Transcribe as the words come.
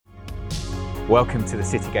Welcome to the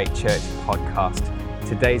Citygate Church podcast.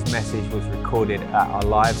 Today's message was recorded at our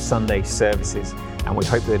live Sunday services, and we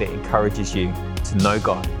hope that it encourages you to know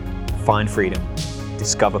God, find freedom,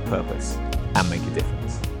 discover purpose, and make a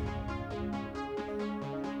difference.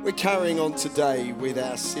 We're carrying on today with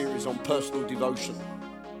our series on personal devotion.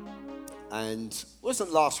 And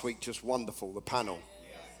wasn't last week just wonderful, the panel?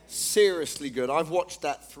 Seriously good. I've watched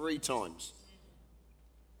that 3 times.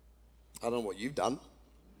 I don't know what you've done.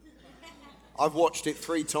 I've watched it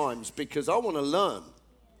 3 times because I want to learn.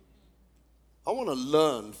 I want to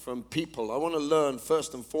learn from people. I want to learn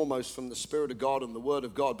first and foremost from the Spirit of God and the Word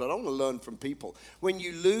of God, but I want to learn from people. When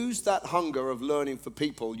you lose that hunger of learning for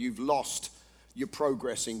people, you've lost your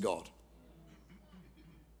progress in God.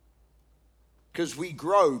 Because we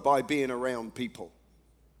grow by being around people.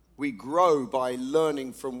 We grow by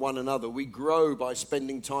learning from one another. We grow by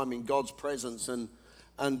spending time in God's presence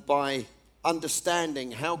and by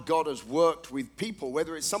understanding how God has worked with people,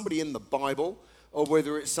 whether it's somebody in the Bible or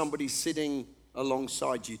whether it's somebody sitting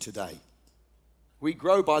alongside you today. We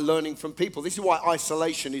grow by learning from people. This is why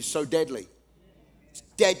isolation is so deadly. It's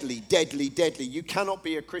deadly, deadly, deadly. You cannot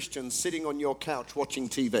be a Christian sitting on your couch watching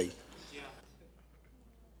TV.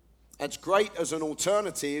 It's great as an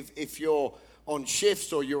alternative if you're on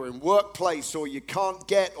shifts or you're in workplace or you can't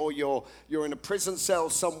get or you're in a prison cell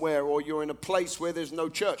somewhere or you're in a place where there's no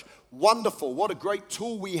church. Wonderful. What a great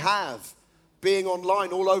tool we have being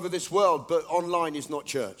online all over this world, but online is not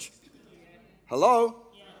church. Hello?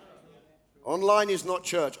 Online is not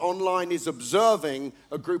church. Online is observing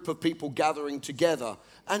a group of people gathering together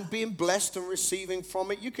and being blessed and receiving from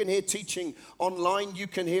it. You can hear teaching online. You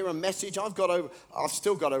can hear a message. I've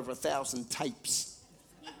still got over 1,000 tapes,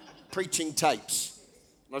 preaching tapes.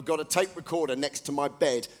 I've got a tape recorder next to my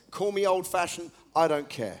bed. Call me old-fashioned. I don't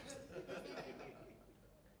care.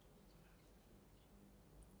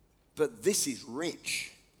 But this is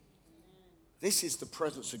rich. This is the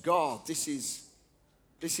presence of God. This is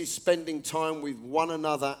spending time with one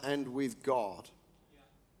another and with God.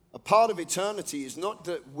 A part of eternity is not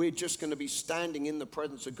that we're just going to be standing in the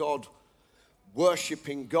presence of God,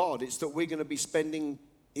 worshiping God. It's that we're going to be spending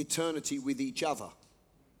eternity with each other.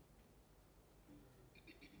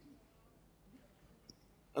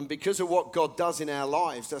 And because of what God does in our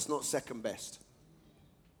lives, that's not second best.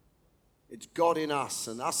 It's God in us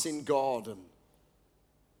and us in God, and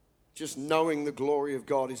just knowing the glory of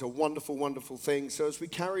God is a wonderful, wonderful thing. So as we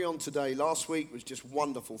carry on today, last week was just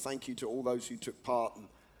wonderful. Thank you to all those who took part. And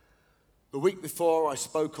the week before I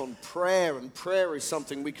spoke on prayer, and prayer is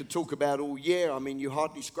something we could talk about all year. I mean, you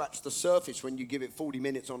hardly scratch the surface when you give it 40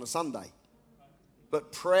 minutes on a Sunday.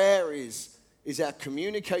 But prayer is our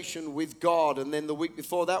communication with God. And then the week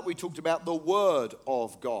before that, we talked about the Word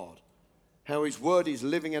of God. How His Word is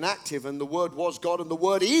living and active, and the Word was God, and the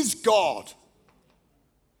Word is God.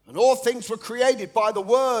 And all things were created by the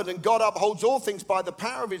Word, and God upholds all things by the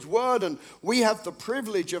power of His Word, and we have the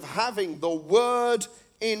privilege of having the Word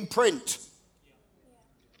in print.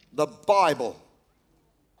 The Bible.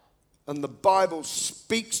 And the Bible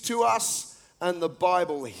speaks to us, and the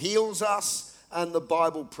Bible heals us, and the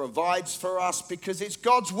Bible provides for us, because it's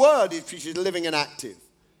God's Word which is living and active.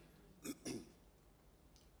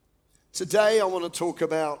 Today I want to talk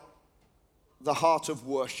about the heart of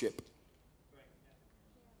worship.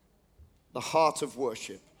 The heart of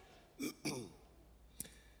worship.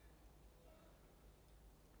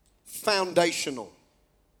 Foundational.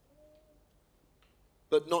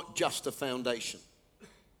 But not just a foundation.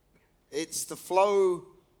 It's the flow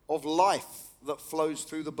of life that flows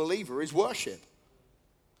through the believer is worship.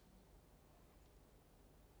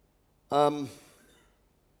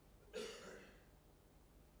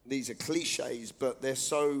 These are cliches, but they're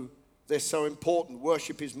so important.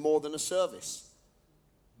 Worship is more than a service.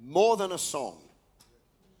 More than a song.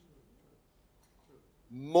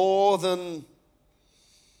 More than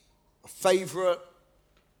a favorite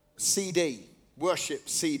CD, worship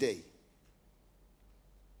CD.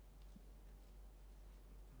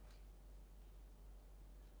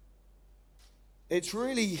 It's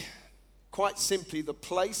really quite simply the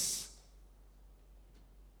place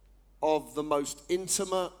of the most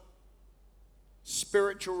intimate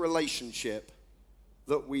spiritual relationship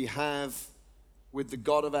that we have with the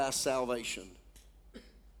God of our salvation,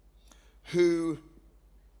 who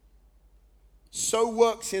so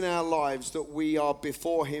works in our lives that we are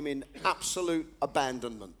before Him in absolute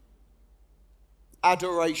abandonment,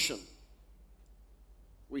 adoration.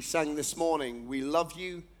 We sang this morning, we love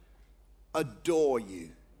you, adore you.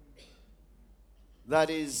 That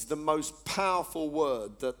is the most powerful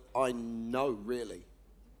word that I know, really.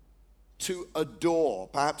 to adore.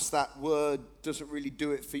 Perhaps that word doesn't really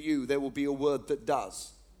do it for you. There will be a word that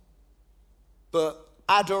does. But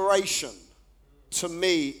adoration, to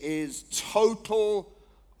me, is total,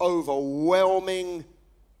 overwhelming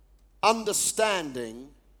understanding,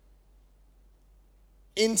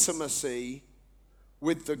 intimacy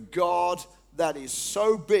with the God that is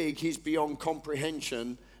so big, he's beyond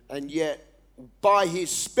comprehension, and yet by his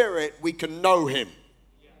Spirit we can know him.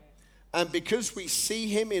 And because we see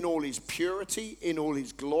him in all his purity, in all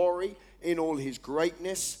his glory, in all his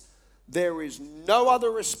greatness, there is no other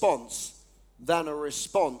response than a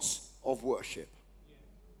response of worship.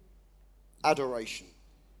 Adoration.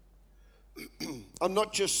 I'm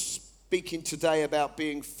not just speaking today about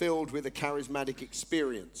being filled with a charismatic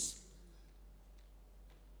experience,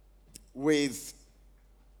 with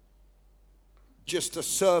just a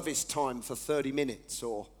service time for 30 minutes,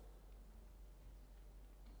 or,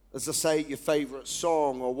 as I say, your favorite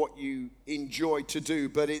song or what you enjoy to do,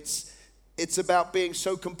 but it's about being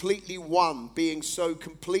so completely one, being so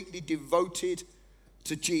completely devoted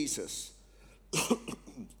to Jesus.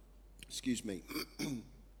 Excuse me.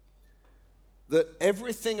 That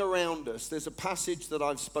everything around us, there's a passage that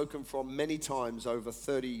I've spoken from many times over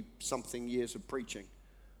 30-something years of preaching,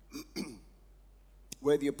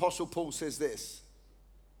 where the Apostle Paul says this: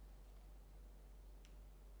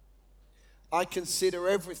 I consider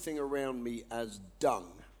everything around me as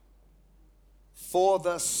dung for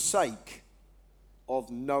the sake of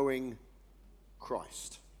knowing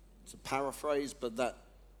Christ. It's a paraphrase, but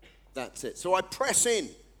that's it. So I press in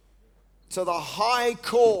to the high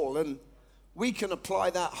call, and we can apply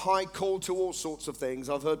that high call to all sorts of things.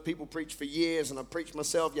 I've heard people preach for years, and I've preached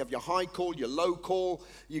myself. You have your high call, your low call.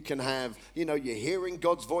 You can have, you're hearing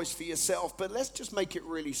God's voice for yourself. But let's just make it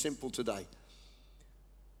really simple today.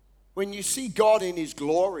 When you see God in his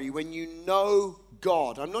glory, when you know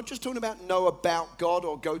God, I'm not just talking about know about God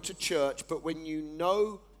or go to church, but when you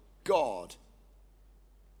know God,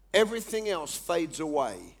 everything else fades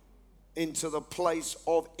away into the place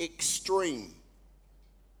of extreme.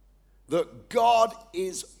 That God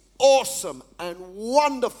is awesome and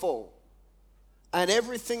wonderful, and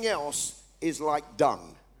everything else is like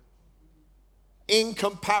dung in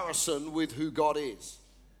comparison with who God is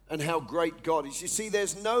and how great God is. You see,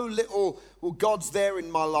 there's no little, well, God's there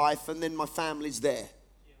in my life and then my family's there.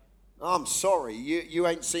 I'm sorry, you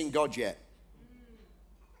ain't seen God yet.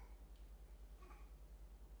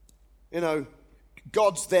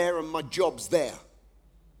 God's there and my job's there.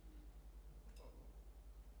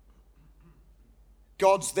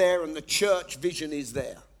 God's there and the church vision is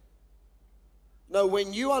there. No,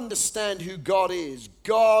 when you understand who God is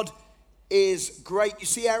great. You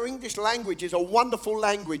see, our English language is a wonderful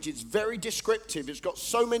language. It's very descriptive. It's got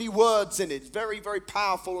so many words in it. It's very, very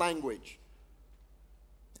powerful language.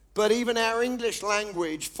 But even our English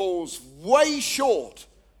language falls way short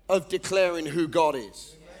of declaring who God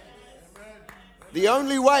is. The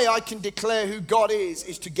only way I can declare who God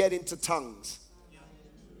is to get into tongues.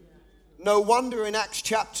 No wonder in Acts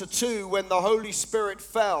chapter 2, when the Holy Spirit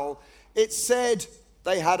fell, it said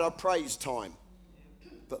they had a praise time,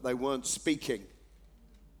 but they weren't speaking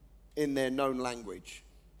in their known language.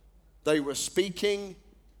 They were speaking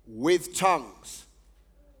with tongues.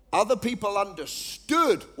 Other people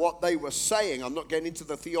understood what they were saying. I'm not getting into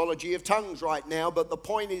the theology of tongues right now, but the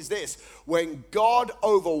point is this: when God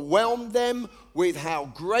overwhelmed them with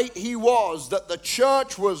how great he was, that the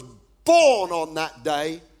church was born on that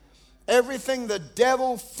day, everything the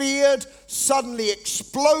devil feared suddenly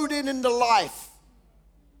exploded into life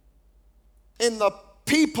in the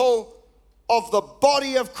people of the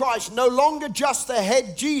body of Christ. No longer just the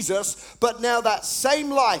head Jesus, but now that same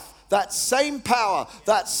life, that same power,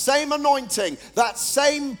 that same anointing, that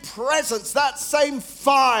same presence, that same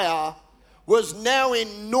fire was now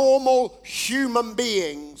in normal human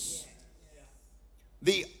beings.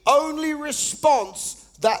 The only response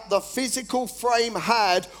that the physical frame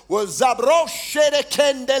had was to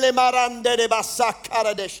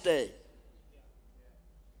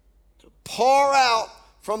pour out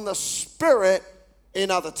from the Spirit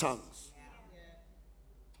in other tongues.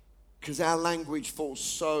 Because our language falls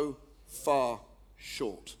so far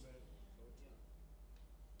short.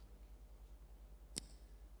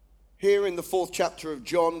 Here in the 4th chapter of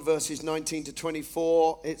John, verses 19 to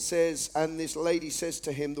 24, it says, and this lady says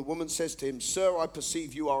to him, the woman says to him, Sir, I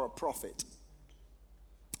perceive you are a prophet.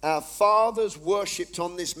 Our fathers worshipped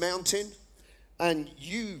on this mountain, and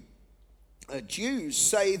you Jews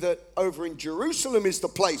say that over in Jerusalem is the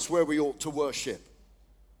place where we ought to worship.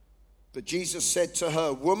 But Jesus said to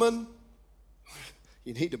her, Woman,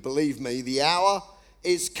 you need to believe me, the hour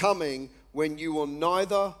is coming when you will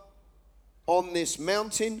neither on this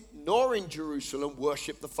mountain, nor in Jerusalem,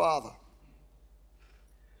 worship the Father.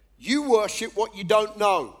 You worship what you don't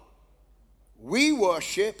know. We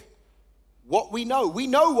worship what we know. We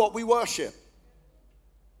know what we worship.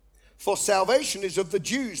 For salvation is of the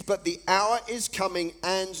Jews, but the hour is coming,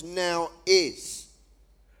 and now is,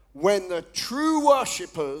 when the true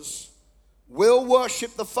worshipers will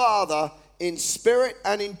worship the Father in spirit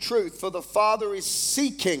and in truth, for the Father is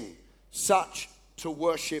seeking such to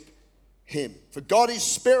worship him. For God is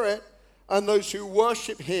spirit, and those who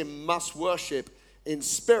worship him must worship in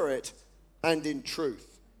spirit and in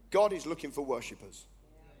truth. God is looking for worshipers.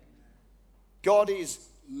 God is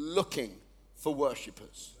looking for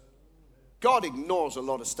worshipers. God ignores a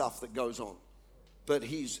lot of stuff that goes on, but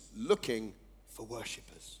he's looking for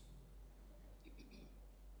worshipers.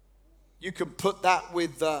 You can put that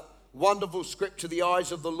with the wonderful scripture, the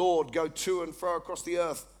eyes of the Lord go to and fro across the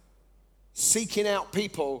earth, seeking out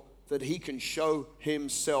people that he can show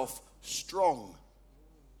himself strong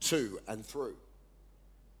to and through.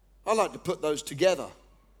 I like to put those together.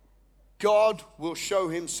 God will show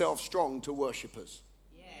himself strong to worshipers.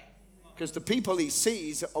 Because the people he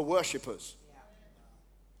sees are worshipers.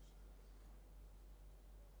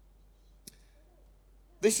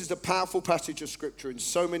 This is a powerful passage of scripture in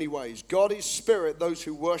so many ways. God is spirit. Those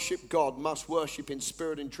who worship God must worship in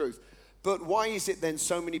spirit and truth. But why is it then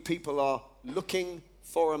so many people are looking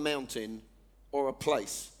for a mountain or a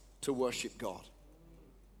place to worship God?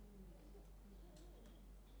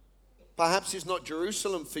 Perhaps it's not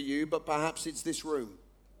Jerusalem for you, but perhaps it's this room.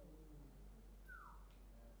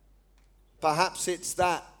 Perhaps it's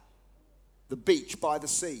the beach by the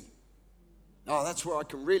sea. Oh, that's where I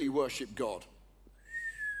can really worship God.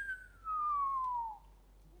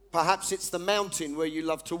 Perhaps it's the mountain where you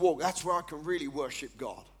love to walk. That's where I can really worship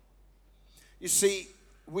God. You see,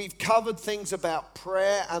 we've covered things about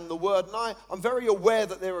prayer and the word, and I'm very aware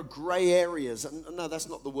that there are gray areas. No, that's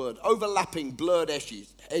not the word. Overlapping, blurred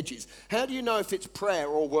edges. How do you know if it's prayer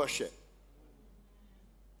or worship?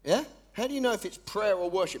 Yeah? How do you know if it's prayer or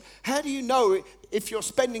worship? How do you know if you're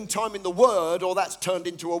spending time in the word or that's turned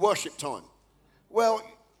into a worship time? Well,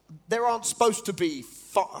 there aren't supposed to be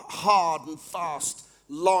hard and fast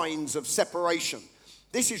lines of separation.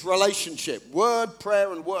 This is relationship, word,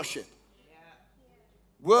 prayer, and worship.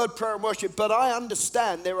 Word, prayer, and worship. But I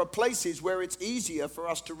understand there are places where it's easier for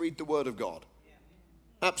us to read the word of God.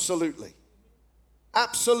 Absolutely.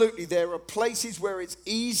 Absolutely. There are places where it's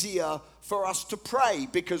easier for us to pray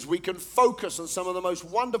because we can focus on some of the most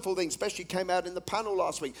wonderful things, especially came out in the panel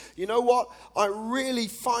last week. You know what? I really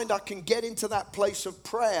find I can get into that place of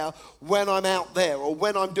prayer when I'm out there or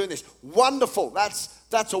when I'm doing this. Wonderful.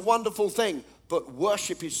 That's a wonderful thing. But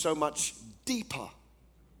worship is so much deeper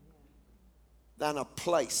than a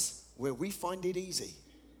place where we find it easy.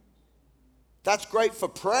 That's great for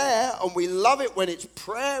prayer, and we love it when it's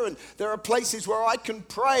prayer, and there are places where I can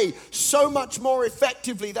pray so much more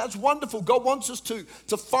effectively. That's wonderful. God wants us to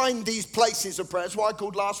find these places of prayer. That's why I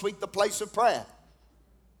called last week the place of prayer.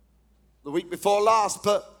 The week before last.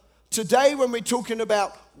 But today when we're talking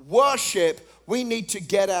about worship, we need to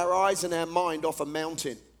get our eyes and our mind off a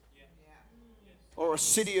mountain. Or a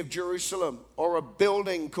city of Jerusalem, or a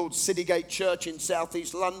building called Citygate Church in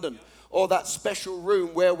southeast London, or that special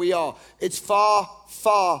room where we are. It's far,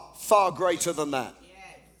 far, far greater than that.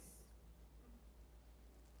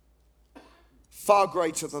 Far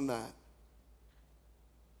greater than that.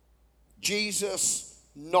 Jesus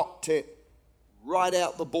knocked it right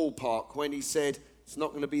out the ballpark when he said, it's not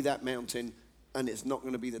going to be that mountain, and it's not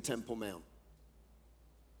going to be the Temple Mount.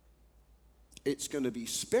 It's going to be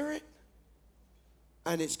spirit,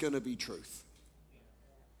 and it's going to be truth.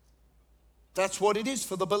 That's what it is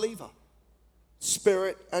for the believer.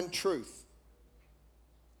 Spirit and truth.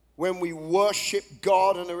 When we worship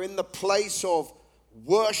God and are in the place of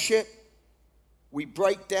worship, we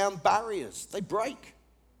break down barriers. They break.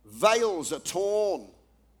 Veils are torn.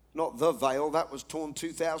 Not the veil, that was torn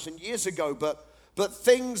 2,000 years ago, but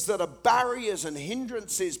things that are barriers and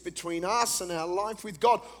hindrances between us and our life with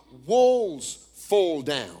God, walls fall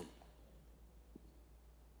down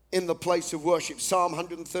in the place of worship. Psalm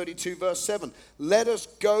 132 verse 7. Let us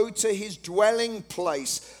go to his dwelling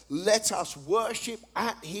place. Let us worship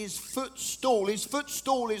at his footstool. His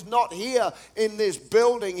footstool is not here in this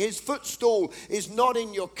building. His footstool is not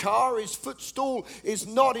in your car. His footstool is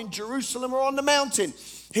not in Jerusalem or on the mountain.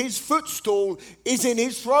 His footstool is in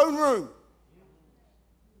his throne room.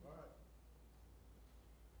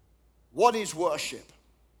 What is worship?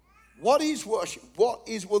 What is worship? Well,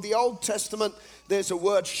 the Old Testament, there's a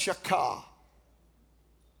word shakar.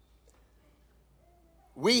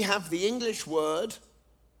 We have the English word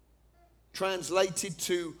translated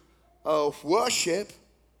to worship.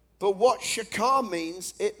 But what shakar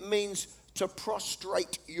means, it means to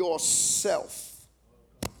prostrate yourself.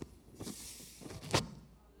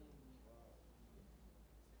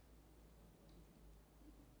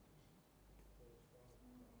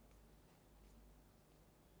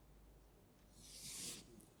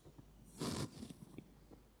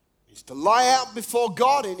 It's to lie out before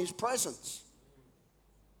God in His presence.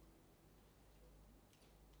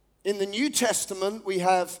 In the New Testament, we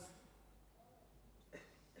have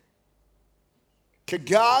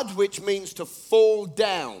kagad, which means to fall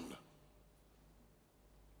down.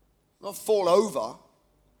 Not fall over.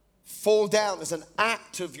 Fall down as an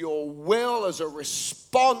act of your will, as a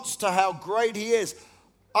response to how great He is.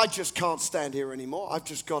 I just can't stand here anymore. I've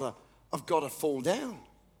got to fall down.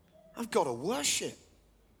 I've got to worship.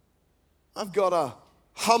 I've got to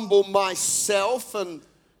humble myself and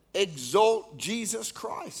exalt Jesus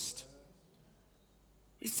Christ.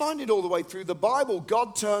 You find it all the way through the Bible.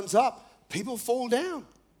 God turns up, people fall down.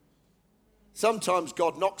 Sometimes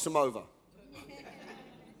God knocks them over.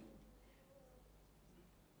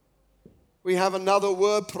 We have another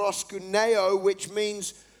word, proskuneo, which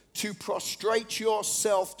means to prostrate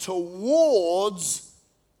yourself towards.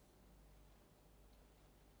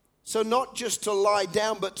 So not just to lie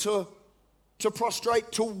down, but to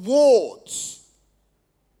prostrate towards.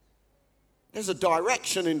 There's a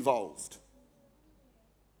direction involved.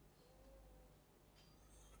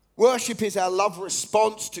 Worship is our love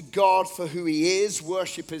response to God for who He is.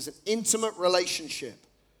 Worship is an intimate relationship.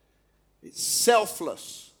 It's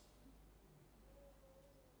selfless.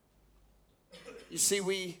 You see,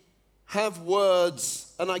 we have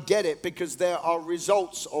words, and I get it, because there are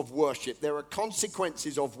results of worship. There are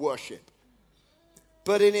consequences of worship.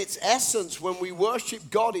 But in its essence, when we worship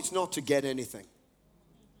God, it's not to get anything.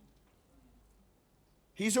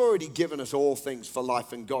 He's already given us all things for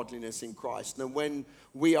life and godliness in Christ. And when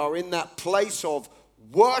we are in that place of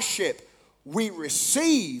worship, we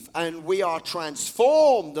receive and we are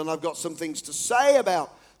transformed. And I've got some things to say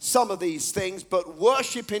about some of these things, but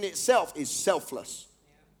worship in itself is selfless.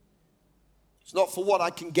 It's not for what I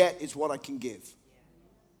can get, it's what I can give.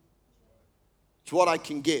 It's what I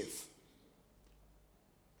can give.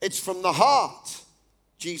 It's from the heart.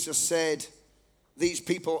 Jesus said, these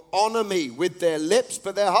people honor me with their lips,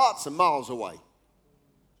 but their hearts are miles away.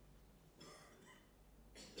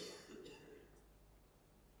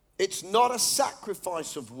 It's not a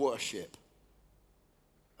sacrifice of worship.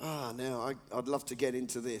 Now I'd love to get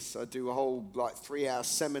into this. I do a whole 3-hour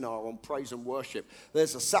seminar on praise and worship.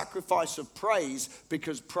 There's a sacrifice of praise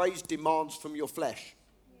because praise demands from your flesh.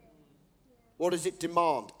 What does it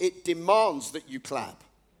demand? It demands that you clap.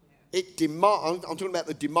 I'm talking about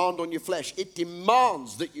the demand on your flesh. It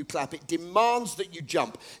demands that you clap. It demands that you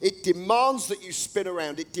jump. It demands that you spin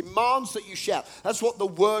around. It demands that you shout. That's what the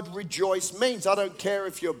word rejoice means. I don't care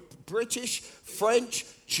if you're British, French,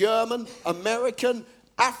 German, American,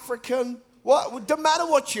 African. It doesn't matter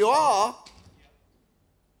what you are.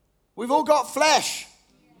 We've all got flesh.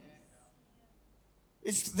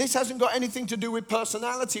 This hasn't got anything to do with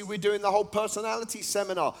personality. We're doing the whole personality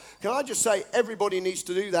seminar. Can I just say, everybody needs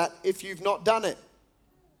to do that if you've not done it.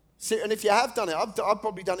 See, and if you have done it, I've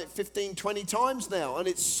probably done it 15, 20 times now, and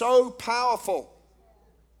it's so powerful.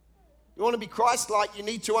 You want to be Christ-like, you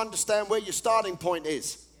need to understand where your starting point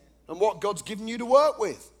is and what God's given you to work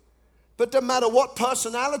with. But no matter what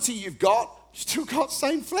personality you've got, you still got the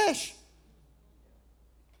same flesh.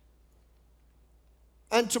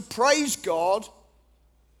 And to praise God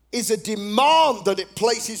is a demand that it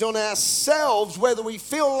places on ourselves, whether we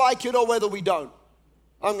feel like it or whether we don't.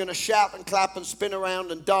 I'm going to shout and clap and spin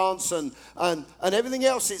around and dance and everything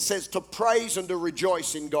else. It says to praise and to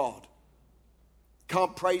rejoice in God.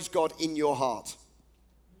 Can't praise God in your heart.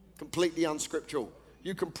 Completely unscriptural.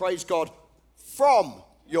 You can praise God from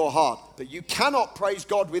your heart, but you cannot praise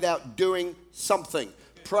God without doing something.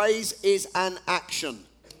 Praise is an action.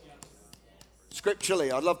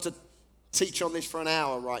 Scripturally, I'd love to teach on this for an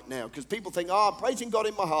hour right now, because people think, I'm praising God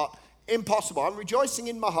in my heart. Impossible. I'm rejoicing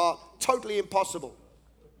in my heart. Totally impossible.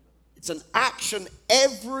 It's an action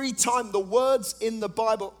every time. The words in the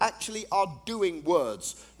Bible actually are doing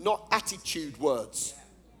words, not attitude words.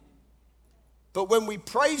 But when we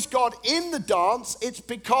praise God in the dance, it's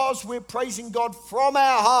because we're praising God from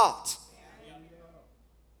our heart.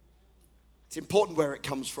 It's important where it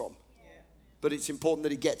comes from, but it's important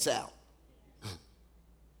that it gets out.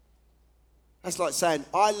 That's like saying,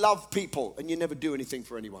 I love people, and you never do anything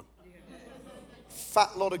for anyone.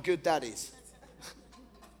 Fat lot of good that is.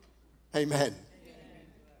 Amen.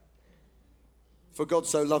 For God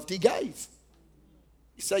so loved, He gave.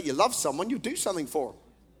 You say you love someone, you do something for them.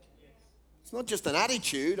 It's not just an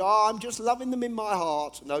attitude, oh, I'm just loving them in my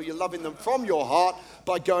heart. No, you're loving them from your heart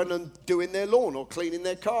by going and doing their lawn or cleaning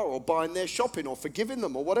their car or buying their shopping or forgiving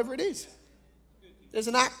them or whatever it is. There's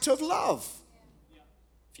an act of love.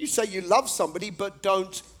 If you say you love somebody but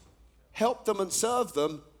don't help them and serve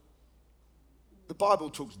them, the Bible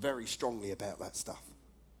talks very strongly about that stuff.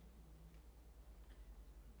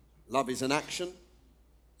 Love is an action.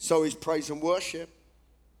 So is praise and worship.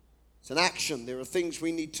 It's an action. There are things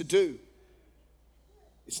we need to do.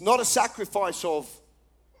 It's not a sacrifice of,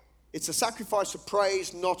 it's a sacrifice of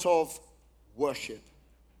praise, not of worship.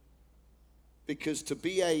 Because to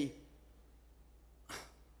be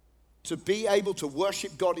able to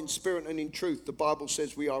worship God in spirit and in truth, the Bible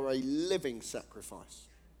says we are a living sacrifice.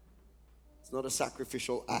 It's not a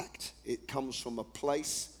sacrificial act. It comes from a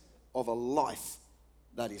place of a life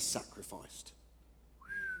that is sacrificed.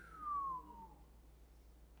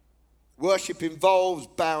 Worship involves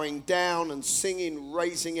bowing down and singing,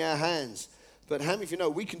 raising our hands. But how many of you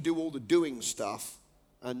know we can do all the doing stuff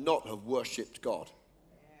and not have worshipped God?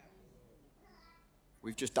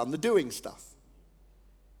 We've just done the doing stuff.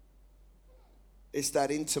 It's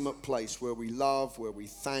that intimate place where we love, where we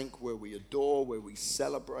thank, where we adore, where we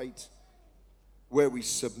celebrate, where we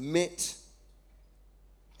submit.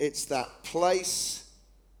 It's that place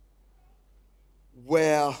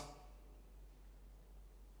where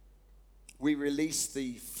we release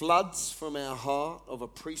the floods from our heart of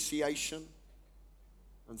appreciation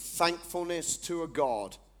and thankfulness to a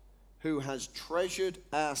God who has treasured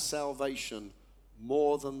our salvation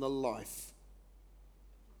more than the life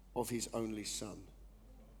of his only Son.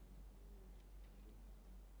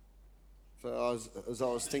 As I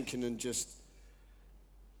was thinking and just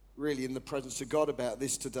really in the presence of God about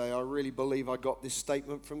this today, I really believe I got this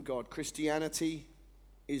statement from God. Christianity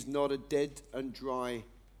is not a dead and dry,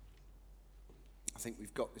 I think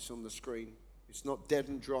we've got this on the screen. It's not dead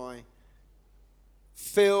and dry,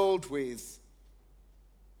 filled with,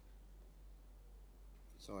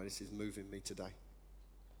 sorry, this is moving me today.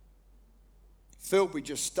 Filled with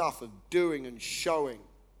just stuff of doing and showing.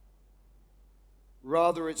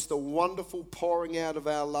 Rather, it's the wonderful pouring out of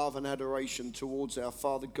our love and adoration towards our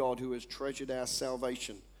Father God who has treasured our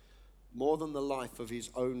salvation more than the life of his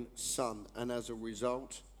own Son. And as a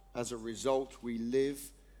result, we live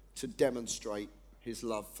to demonstrate his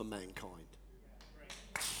love for mankind.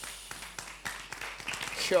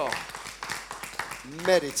 Sure.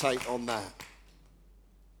 Meditate on that.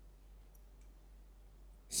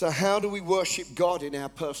 So how do we worship God in our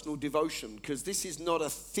personal devotion? Because this is not a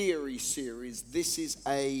theory series. This is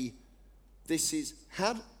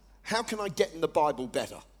how can I get in the Bible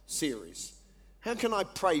better series. How can I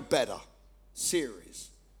pray better series.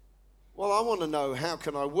 Well, I want to know, how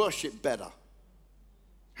can I worship better?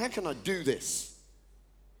 How can I do this?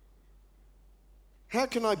 How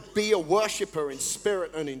can I be a worshiper in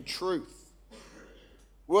spirit and in truth?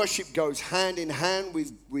 Worship goes hand in hand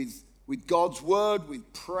with God's word,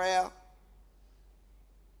 with prayer.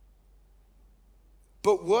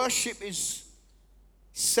 But worship is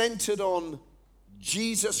centered on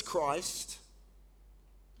Jesus Christ.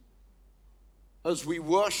 As we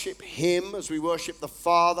worship him, as we worship the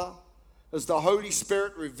Father, as the Holy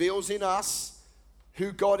Spirit reveals in us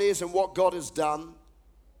who God is and what God has done,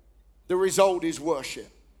 the result is worship.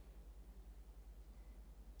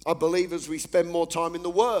 I believe as we spend more time in the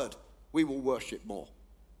Word, we will worship more,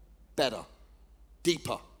 better,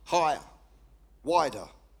 deeper, higher, wider,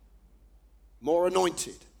 more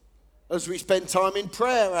anointed. As we spend time in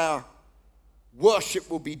prayer, our worship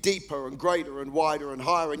will be deeper and greater and wider and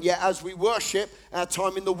higher. And yet as we worship, our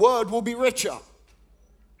time in the Word will be richer.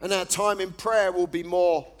 And our time in prayer will be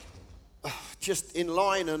more just in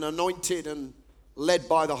line and anointed and led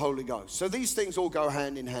by the Holy Ghost. So these things all go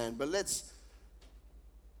hand in hand. But let's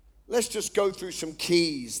just go through some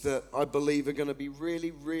keys that I believe are going to be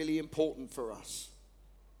really, really important for us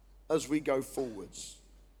as we go forwards.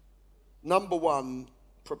 Number one,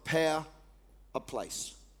 prepare a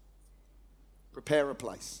place. Prepare a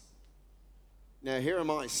place. Now, here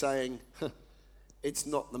am I saying, it's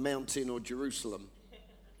not the mountain or Jerusalem.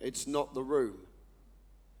 It's not the room.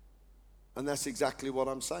 And that's exactly what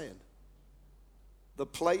I'm saying. The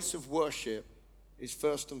place of worship is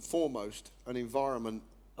first and foremost an environment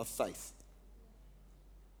of faith.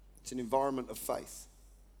 It's an environment of faith.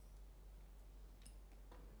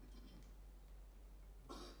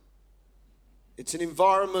 It's an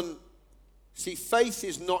environment. See, faith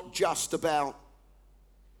is not just about,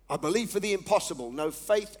 I believe for the impossible. No,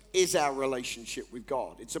 faith is our relationship with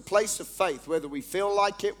God. It's a place of faith, whether we feel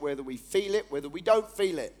like it, whether we feel it, whether we don't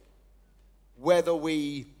feel it. whether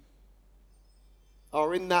we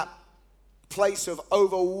are in that place of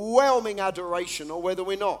overwhelming adoration or whether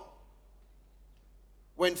we're not.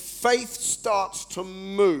 When faith starts to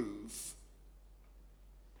move,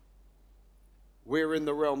 we're in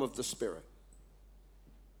the realm of the Spirit.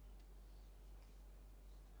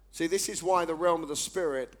 See, this is why the realm of the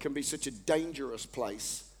Spirit can be such a dangerous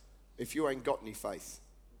place if you ain't got any faith.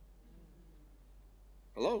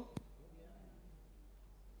 Hello?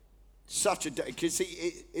 Because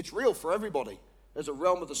see, it's real for everybody. There's a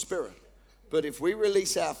realm of the Spirit. But if we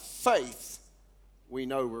release our faith, we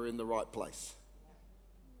know we're in the right place.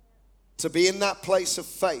 To be in that place of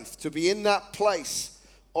faith, to be in that place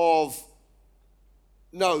of,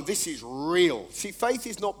 no, this is real. See, faith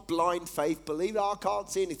is not blind faith. Believe I can't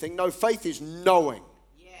see anything. No, faith is knowing.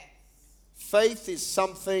 Yes. Faith is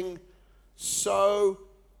something so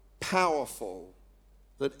powerful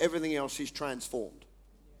that everything else is transformed.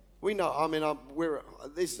 We know,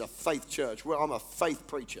 this is a faith church. I'm a faith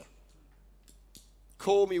preacher.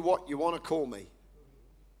 Call me what you want to call me.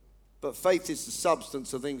 But faith is the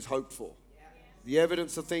substance of things hoped for. The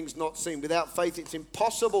evidence of things not seen. Without faith, it's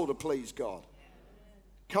impossible to please God.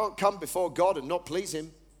 Can't come before God and not please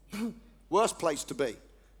Him. Worst place to be.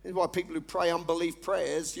 This is why people who pray unbelief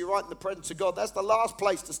prayers, you're right in the presence of God. That's the last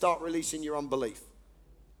place to start releasing your unbelief.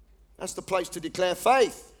 That's the place to declare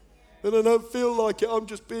faith. But I don't feel like it. I'm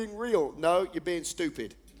just being real. No, you're being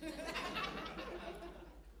stupid.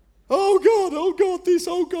 Oh God, this,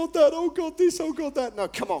 oh God, that, oh God, this, oh God, that. No,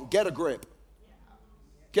 come on, get a grip.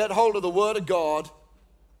 Get hold of the Word of God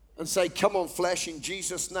and say, come on, flesh, in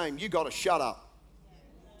Jesus' name. You got to shut up.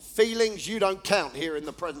 Feelings, you don't count here in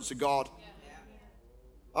the presence of God.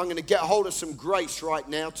 I'm going to get hold of some grace right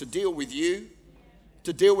now to deal with you,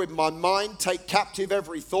 to deal with my mind, take captive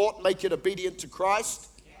every thought, make it obedient to Christ.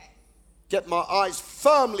 Get my eyes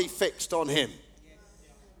firmly fixed on Him.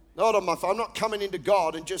 Not on my phone. I'm not coming into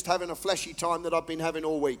God and just having a fleshy time that I've been having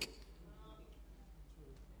all week.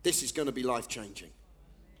 This is going to be life-changing.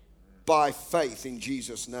 By faith in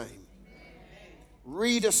Jesus' name.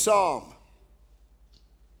 Read a psalm.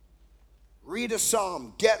 Read a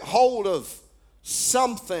psalm. Get hold of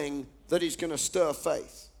something that is going to stir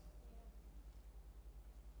faith.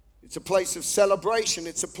 It's a place of celebration.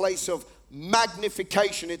 It's a place of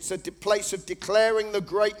magnification. It's a place of declaring the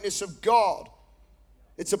greatness of God.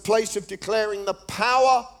 It's a place of declaring the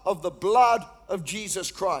power of the blood of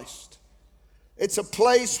Jesus Christ. It's a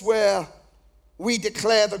place where we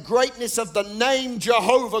declare the greatness of the name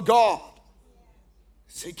Jehovah God.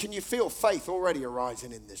 See, can you feel faith already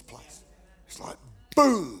arising in this place? It's like,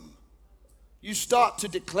 boom. You start to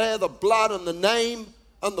declare the blood and the name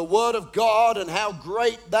and the word of God and how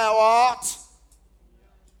great thou art.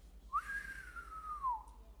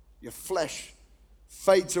 Your flesh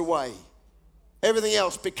fades away. Everything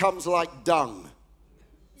else becomes like dung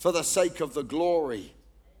for the sake of the glory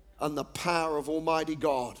and the power of Almighty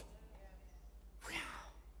God.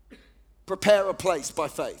 Prepare a place by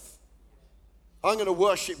faith. I'm going to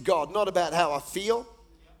worship God, not about how I feel.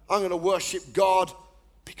 I'm going to worship God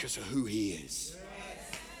because of who He is.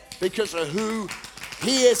 Because of who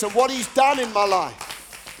He is and what He's done in my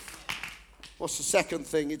life. What's the second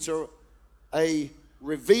thing? It's a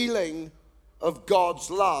revealing of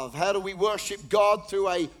God's love. How do we worship God? Through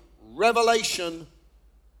a revelation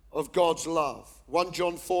of God's love. 1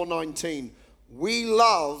 John 4:19. We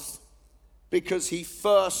love because He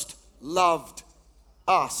first loved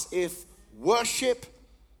us. If worship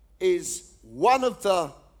is one of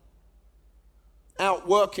the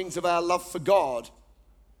outworkings of our love for God,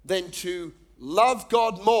 then to love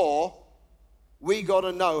God more, we got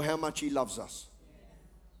to know how much He loves us.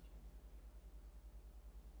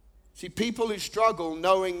 See, people who struggle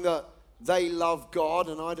knowing that they love God,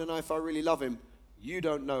 and I don't know if I really love Him, you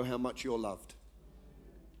don't know how much you're loved.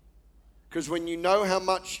 Because when you know how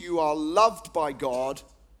much you are loved by God,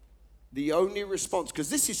 the only response, because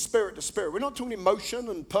this is spirit to spirit. We're not talking emotion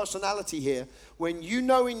and personality here. When you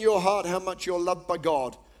know in your heart how much you're loved by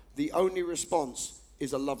God, the only response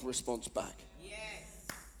is a love response back. Yes.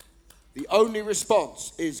 The only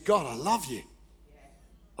response is, God, I love you. Yes.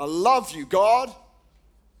 I love you, God.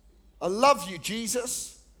 I love you,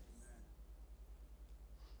 Jesus.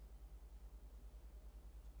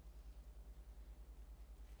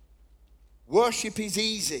 Worship is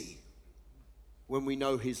easy when we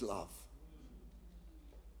know His love.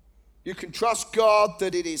 You can trust God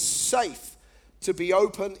that it is safe to be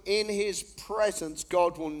open in His presence.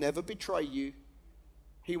 God will never betray you.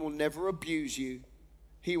 He will never abuse you.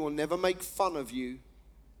 He will never make fun of you.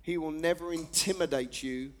 He will never intimidate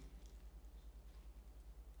you.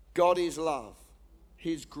 God is love.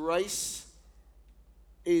 His grace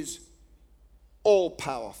is all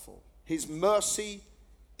powerful. His mercy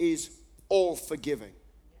is all forgiving.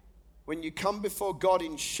 When you come before God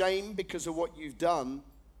in shame because of what you've done,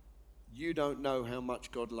 you don't know how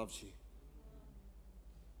much God loves you.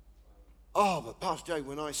 Oh, but Pastor Jay,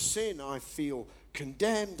 when I sin, I feel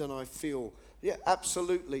condemned and I feel, yeah,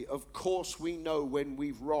 absolutely. Of course we know when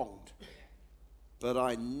we've wronged. But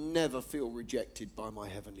I never feel rejected by my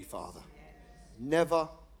Heavenly Father. Never,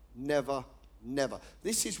 never, never.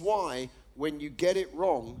 This is why when you get it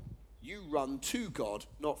wrong, you run to God,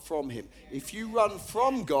 not from Him. If you run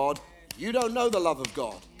from God, you don't know the love of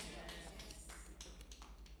God.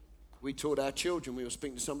 We taught our children, we were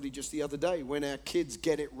speaking to somebody just the other day, when our kids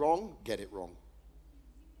get it wrong.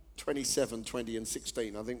 27, 20, and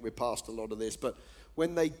 16. I think we're past a lot of this. But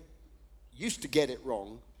when they used to get it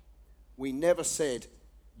wrong, we never said,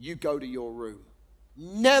 you go to your room.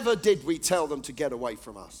 Never did we tell them to get away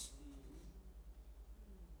from us.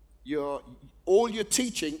 All you're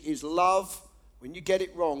teaching is love. When you get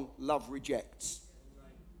it wrong, love rejects.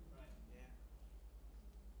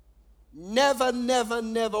 Never, never,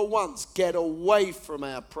 never once get away from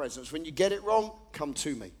our presence. When you get it wrong, come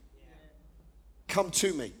to me. Come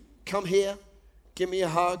to me. Come here. Give me a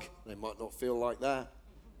hug. They might not feel like that.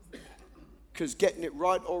 Because getting it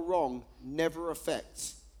right or wrong never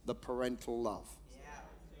affects the parental love.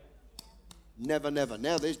 Never, never.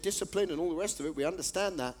 Now, there's discipline and all the rest of it. We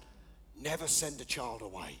understand that. Never send a child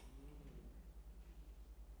away.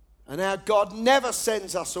 And our God never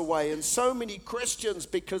sends us away. And so many Christians,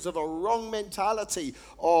 because of a wrong mentality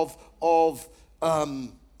of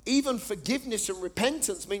even forgiveness and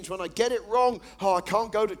repentance, means when I get it wrong, I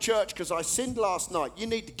can't go to church because I sinned last night. You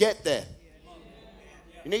need to get there.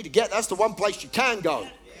 You need to get, that's the one place you can go.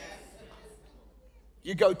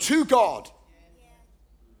 You go to God.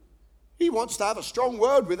 He wants to have a strong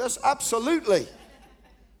word with us, absolutely.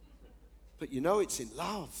 But you know it's in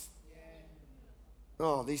love.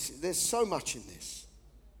 Oh, there's so much in this.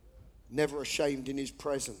 Never ashamed in His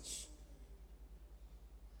presence.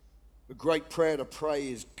 A great prayer to pray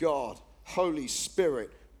is, God, Holy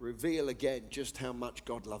Spirit, reveal again just how much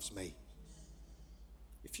God loves me.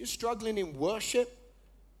 If you're struggling in worship,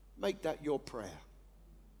 make that your prayer.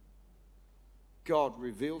 God,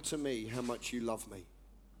 reveal to me how much you love me.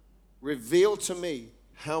 Reveal to me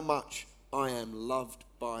how much I am loved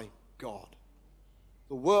by God.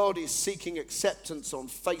 The world is seeking acceptance on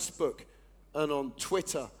Facebook and on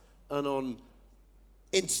Twitter and on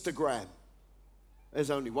Instagram. There's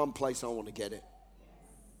only one place I want to get it.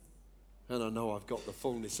 And I know I've got the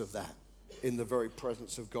fullness of that in the very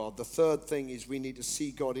presence of God. The third thing is we need to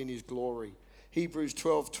see God in His glory. Hebrews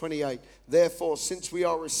 12:28. Therefore, since we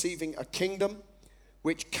are receiving a kingdom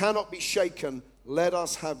which cannot be shaken, let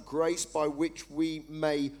us have grace by which we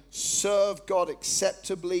may serve God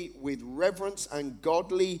acceptably with reverence and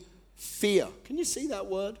godly fear. Can you see that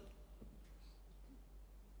word?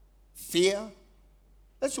 Fear.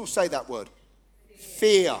 Let's all say that word.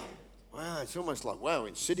 Fear. Wow, it's almost like, wow,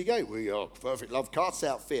 in City Gate, we are perfect love casts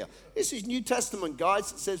out fear. This is New Testament,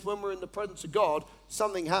 guys. It says when we're in the presence of God,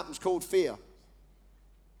 something happens called fear.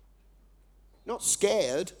 Not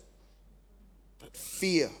scared, but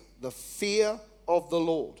fear. The fear of the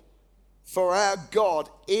Lord. For our God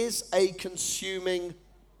is a consuming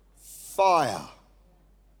fire.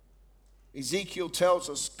 Ezekiel tells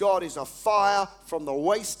us God is a fire from the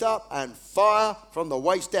waist up and fire from the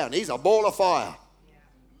waist down. He's a ball of fire.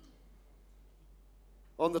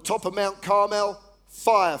 On the top of Mount Carmel,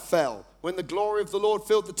 fire fell. When the glory of the Lord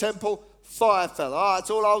filled the temple, fire fell.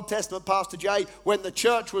 It's all Old Testament, Pastor Jay. When the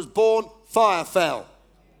church was born, fire fell.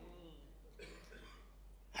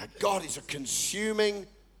 God is a consuming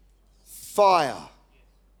fire.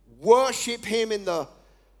 Worship Him in the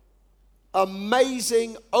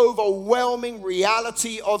amazing, overwhelming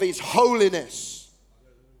reality of His holiness.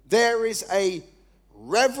 There is a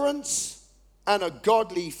reverence and a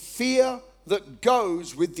godly fear that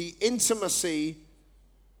goes with the intimacy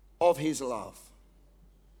of His love.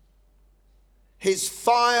 His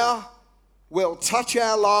fire will touch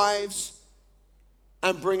our lives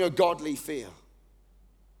and bring a godly fear.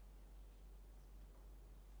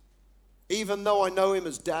 Even though I know Him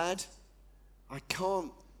as Dad, I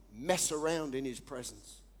can't mess around in His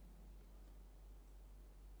presence.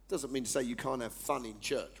 Doesn't mean to say you can't have fun in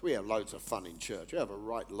church. We have loads of fun in church. We have a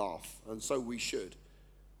right laugh, and so we should.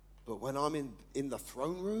 But when I'm in the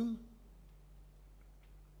throne room,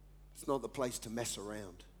 it's not the place to mess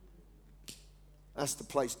around. That's the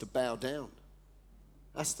place to bow down.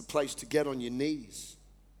 That's the place to get on your knees.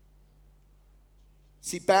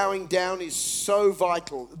 See, bowing down is so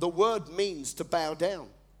vital. The word means to bow down.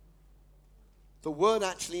 The word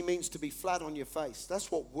actually means to be flat on your face.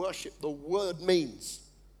 That's what worship, the word means.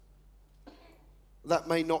 That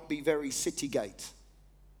may not be very Citygate.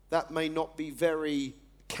 That may not be very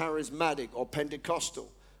charismatic or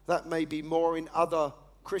Pentecostal. That may be more in other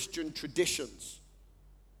Christian traditions.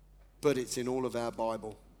 But it's in all of our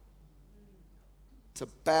Bible. To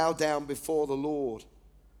bow down before the Lord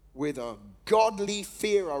with a godly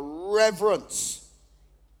fear, a reverence.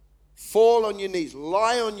 Fall on your knees,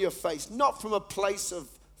 lie on your face, not from a place of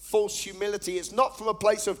false humility. It's not from a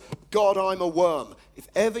place of, God, I'm a worm. If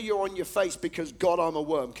ever you're on your face because, God, I'm a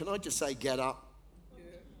worm, can I just say, get up?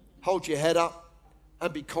 Hold your head up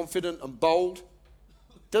and be confident and bold.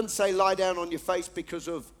 Doesn't say lie down on your face because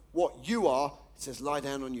of what you are. It says lie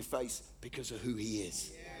down on your face because of who he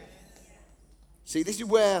is. See, this is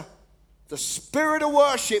where the spirit of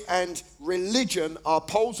worship and religion are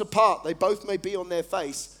poles apart. They both may be on their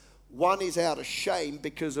face. One is out of shame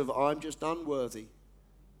because of, I'm just unworthy.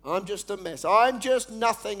 I'm just a mess. I'm just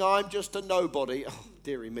nothing. I'm just a nobody. Oh,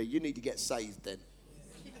 dearie me, you need to get saved then.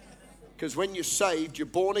 Because when you're saved, you're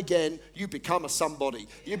born again, you become a somebody.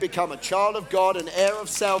 You become a child of God, an heir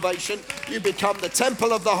of salvation. You become the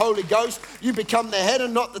temple of the Holy Ghost. You become the head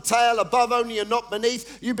and not the tail, above only and not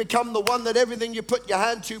beneath. You become the one that everything you put your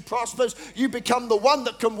hand to prospers. You become the one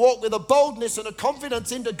that can walk with a boldness and a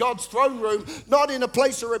confidence into God's throne room, not in a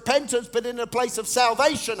place of repentance, but in a place of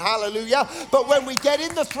salvation. Hallelujah. But when we get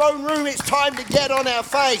in the throne room, it's time to get on our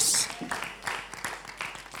face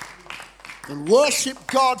and worship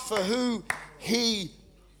God for who he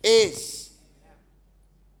is.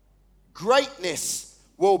 Greatness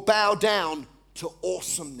will bow down to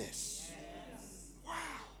awesomeness. Wow.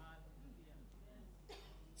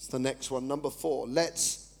 It's the next one, number 4.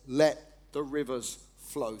 Let's let the rivers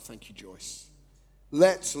flow. Thank you, Joyce.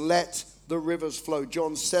 Let's let the rivers flow.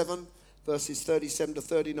 John 7, verses 37 to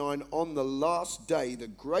 39. On the last day, the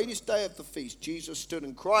greatest day of the feast, Jesus stood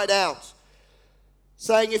and cried out,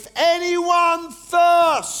 saying, if anyone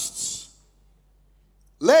thirsts,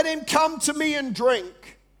 let him come to me and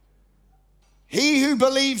drink. He who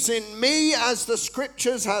believes in me, as the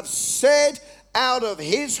scriptures have said, out of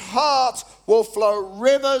his heart will flow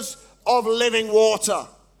rivers of living water.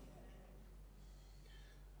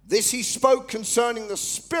 This he spoke concerning the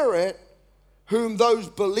Spirit, whom those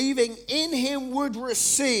believing in him would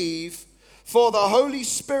receive, for the Holy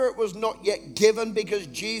Spirit was not yet given because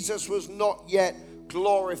Jesus was not yet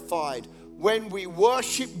glorified. When we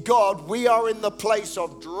worship God, we are in the place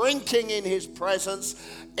of drinking in his presence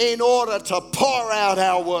in order to pour out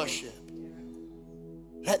our worship.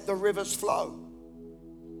 Let the rivers flow.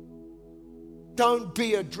 Don't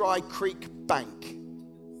be a dry creek bank.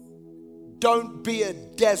 Don't be a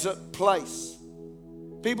desert place.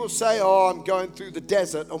 People say, oh, I'm going through the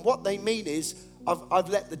desert. And what they mean is, I've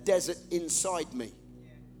let the desert inside me.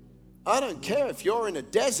 I don't care if you're in a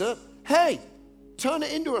desert. Hey, turn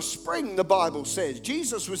it into a spring, the Bible says.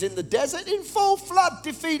 Jesus was in the desert in full flood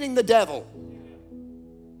defeating the devil.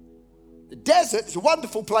 The desert is a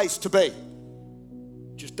wonderful place to be.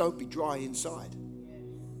 Just don't be dry inside.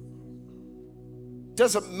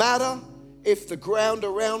 Doesn't matter if the ground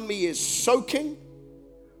around me is soaking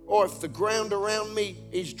or if the ground around me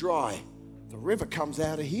is dry. The river comes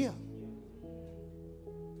out of here.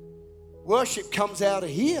 Worship comes out of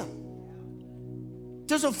here.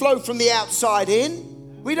 Doesn't flow from the outside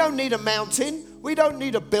in. We don't need a mountain. We don't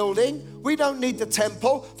need a building. We don't need the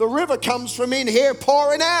temple. The river comes from in here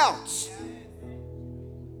pouring out.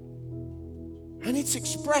 And it's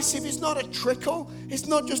expressive. It's not a trickle. It's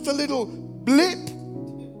not just a little blip.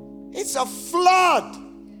 It's a flood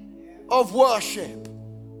of worship.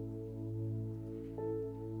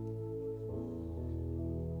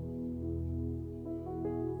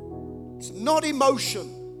 It's not emotion,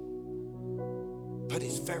 but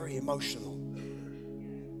it's very emotional.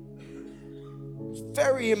 It's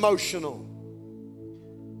very emotional.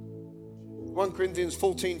 1 Corinthians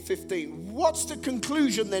 14:15. What's the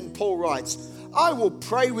conclusion then, Paul writes? I will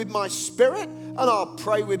pray with my spirit and I'll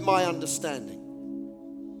pray with my understanding.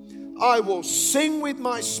 I will sing with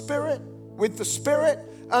my spirit, with the spirit,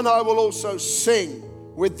 and I will also sing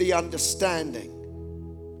with the understanding.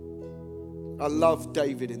 I love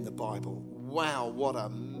David in the Bible. Wow, what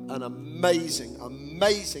an amazing,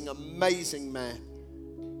 amazing, amazing man.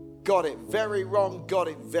 Got it very wrong, got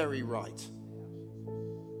it very right.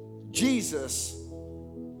 Jesus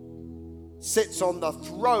sits on the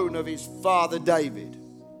throne of his father David.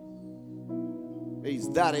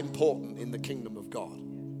 He's that important in the kingdom of God.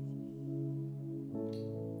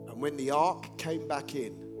 And when the ark came back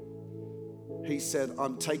in, he said,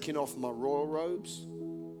 I'm taking off my royal robes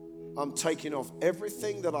I'm taking off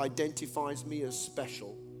everything that identifies me as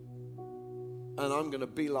special, and I'm going to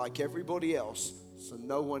be like everybody else so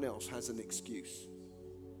no one else has an excuse.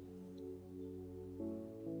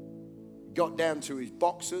 Got down to his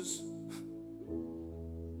boxers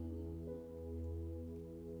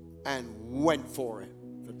and went for it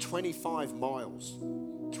for 25 miles.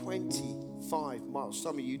 25 miles.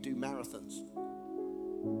 Some of you do marathons.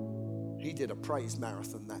 He did a praise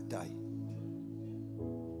marathon that day.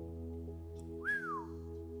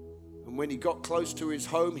 And when he got close to his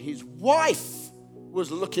home, his wife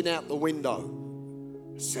was looking out the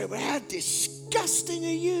window. I said, well, how disgusting are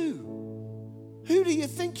you? Who do you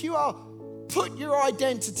think you are? Put your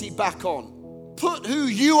identity back on. Put who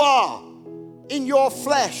you are in your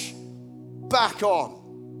flesh back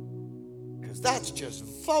on. Because that's just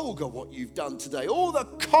vulgar what you've done today. All the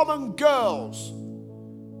common girls.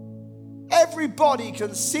 Everybody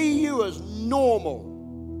can see you as normal.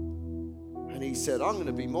 And he said, I'm going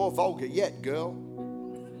to be more vulgar yet, girl.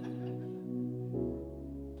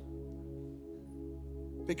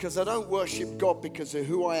 Because I don't worship God because of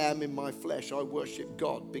who I am in my flesh. I worship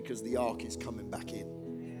God because the ark is coming back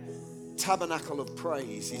in. Tabernacle of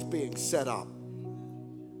praise is being set up.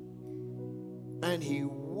 And he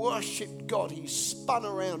worshiped God. He spun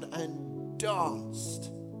around and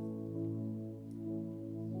danced.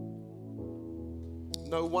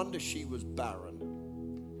 No wonder she was barren.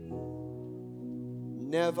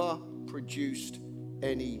 Never produced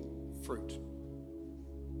any fruit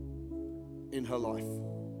in her life.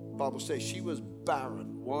 The Bible says she was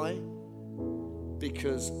barren. Why?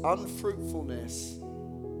 Because unfruitfulness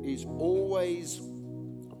is always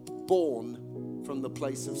born from the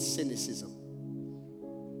place of cynicism.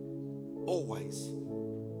 Always.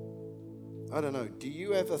 I don't know. Do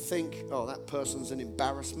you ever think, oh, that person's an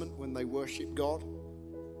embarrassment when they worship God?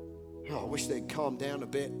 Oh, I wish they'd calm down a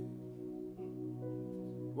bit.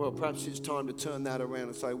 Well, perhaps it's time to turn that around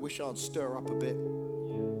and say, I wish I'd stir up a bit.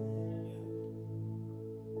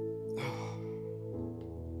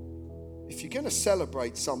 If you're going to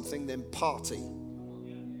celebrate something, then party.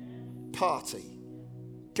 Party.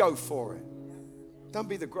 Go for it. Don't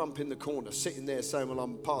be the grump in the corner sitting there saying, well,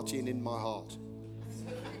 I'm partying in my heart.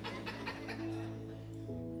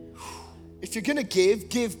 If you're going to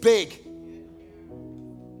give big.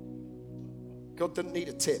 God doesn't need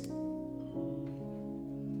a tip.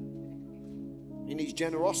 He needs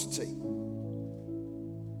generosity.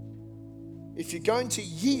 If you're going to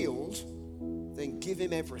yield, then give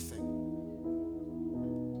him everything.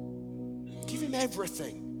 Give him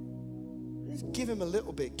everything. Just give him a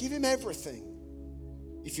little bit. Give him everything.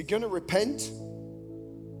 If you're going to repent,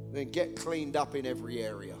 then get cleaned up in every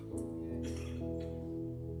area.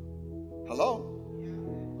 Hello?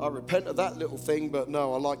 I repent of that little thing, but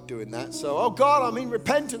no, I like doing that. So, oh God, I'm in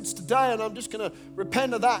repentance today, and I'm just going to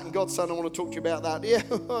repent of that. And God said, I want to talk to you about that. Yeah,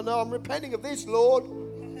 no, I'm repenting of this, Lord.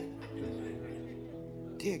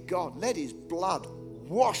 Dear God, let his blood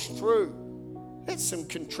wash through. Let some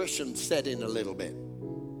contrition set in a little bit.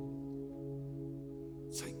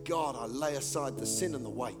 Say, God, I lay aside the sin and the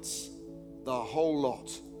weights, the whole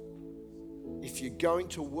lot. If you're going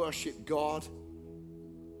to worship God,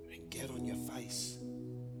 then get on your face.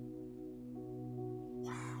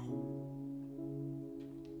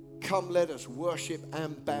 Come, let us worship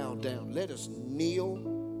and bow down. Let us kneel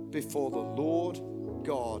before the Lord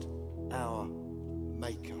God, our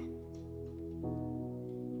Maker.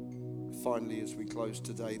 Finally, as we close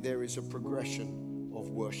today, there is a progression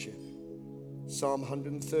of worship. Psalm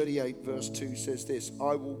 138 verse 2 says this,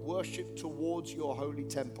 I will worship towards your holy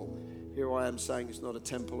temple. Here I am saying it's not a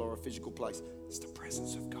temple or a physical place. It's the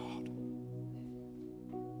presence of God.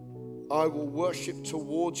 I will worship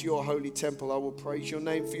towards your holy temple. I will praise your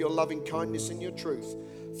name for your loving kindness and your truth,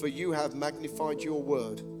 for you have magnified your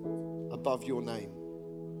word above your name.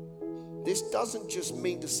 This doesn't just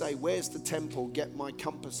mean to say, where's the temple? Get my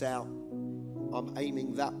compass out. I'm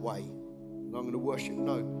aiming that way and I'm going to worship.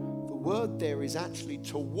 No, the word there is actually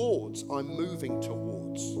towards. I'm moving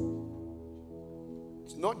towards.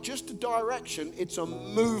 It's not just a direction, it's a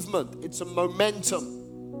movement, it's a momentum.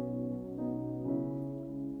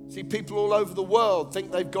 See, people all over the world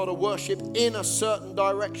think they've got to worship in a certain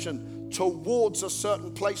direction, towards a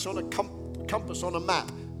certain place on a compass on a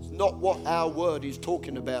map. It's not what our word is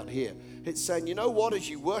talking about here. It's saying, you know what, as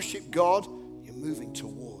you worship God, you're moving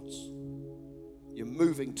towards. You're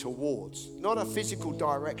moving towards. Not a physical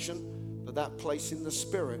direction, but that place in the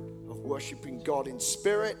spirit of worshiping God in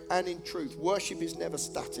spirit and in truth. Worship is never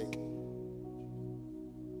static.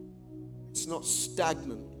 It's not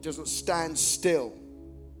stagnant. It doesn't stand still.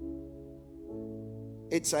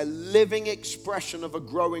 It's a living expression of a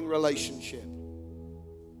growing relationship.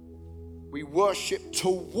 We worship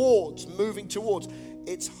towards, moving towards.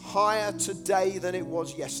 It's higher today than it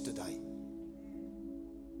was yesterday.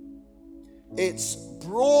 It's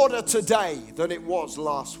broader today than it was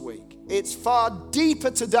last week. It's far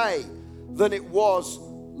deeper today than it was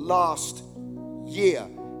last year.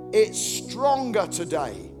 It's stronger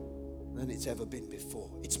today than it's ever been before.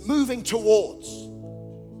 It's moving towards.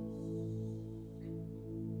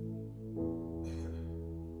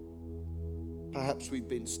 Perhaps we've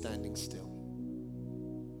been standing still.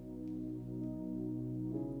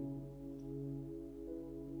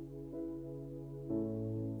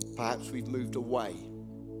 Perhaps we've moved away.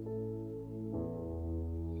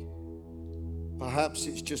 Perhaps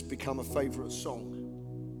it's just become a favorite song.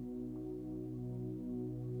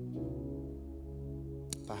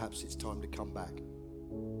 Perhaps it's time to come back.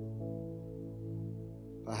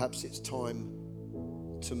 Perhaps it's time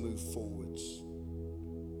to move forwards.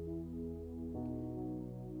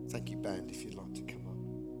 Thank you, band, if you'd like to come up.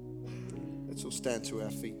 Let's all stand to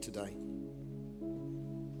our feet today.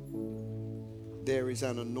 There is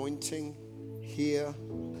an anointing here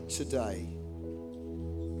today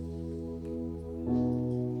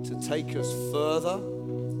to take us further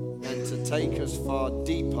and to take us far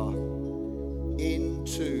deeper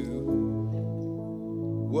into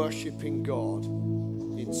worshiping God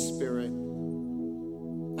in spirit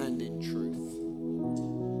and in truth.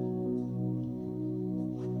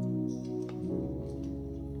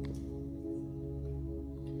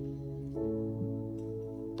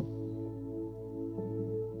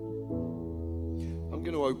 I'm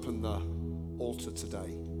going to open the altar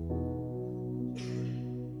today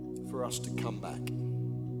for us to come back.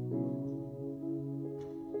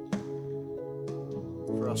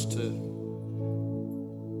 For us to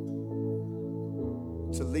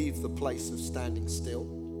leave the place of standing still,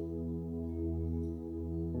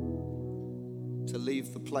 to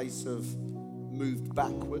leave the place of moved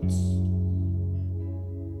backwards,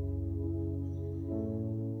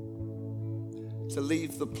 to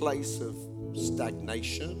leave the place of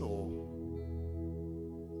stagnation or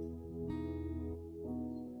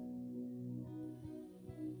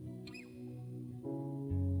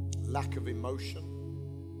lack of emotion.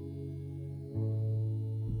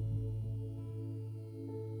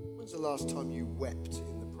 When's the last time you wept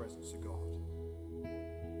in the presence of God?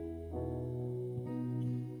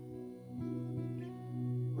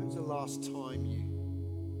 When's the last time you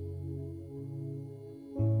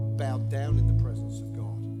bowed down in the presence of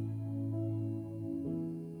God?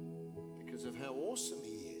 Because of how awesome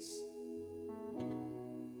He is.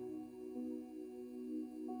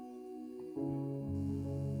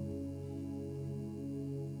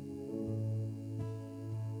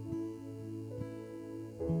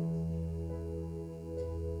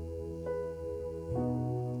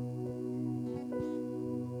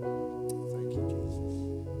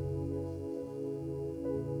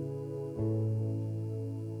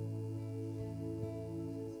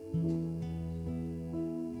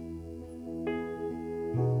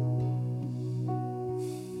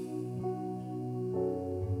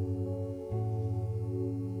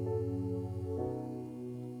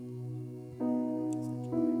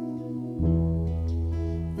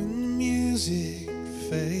 Music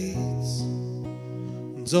fades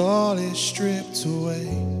and all is stripped away,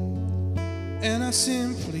 and I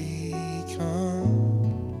simply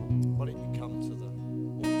come. Why don't you come to the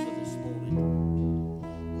altar this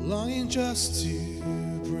morning? Longing just to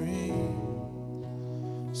bring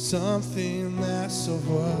something that's of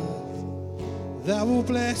worth that will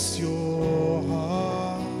bless your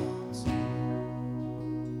heart.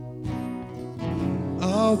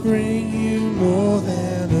 I'll bring you more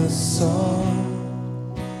than a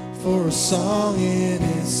song, for a song in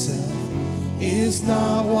itself is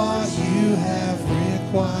not what you have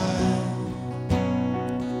required.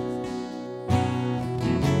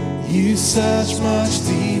 You search much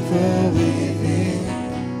deeper within,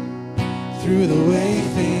 through the way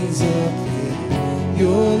things appear.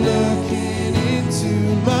 You're looking into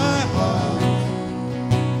my heart.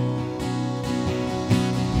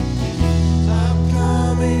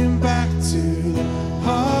 Coming back to the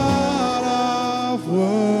heart of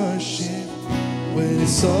worship, when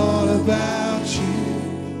it's all about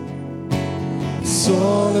you. It's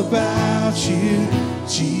all about you,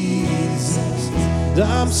 Jesus. And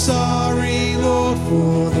I'm sorry, Lord,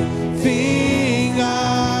 for the thing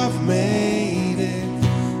I've made it.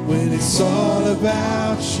 When it's all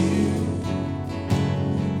about you,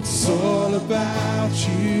 it's all about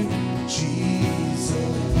you, Jesus.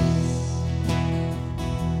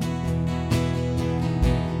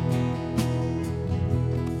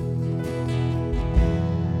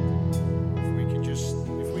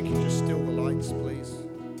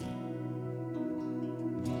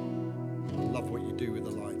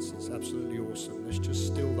 lights. It's absolutely awesome. Let's just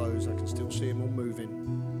still those. I can still see them all moving.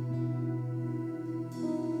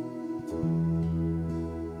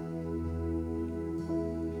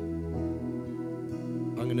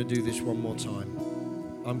 I'm going to do this one more time.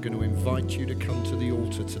 I'm going to invite you to come to the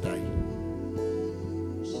altar today.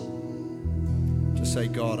 To say,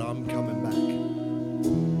 God, I'm coming back.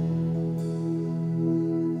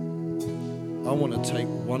 I want to take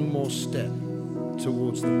one more step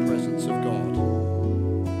towards the presence of God.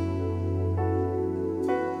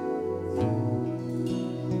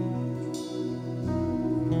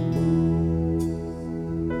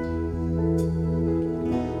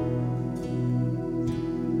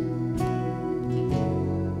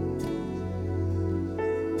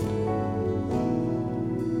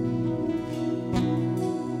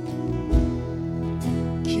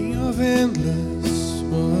 King of endless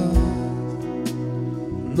world,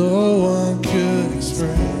 no one could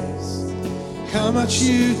express how much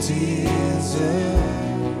you deserve.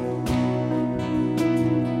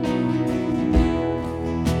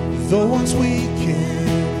 Though once weak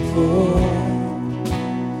and poor,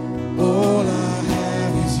 all I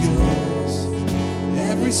have is yours.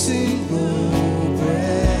 Every single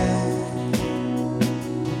breath,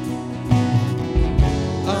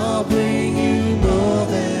 I'll bring you more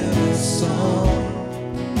than a song,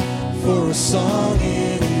 for a song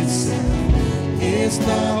in itself is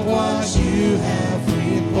not what you have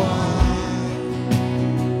required.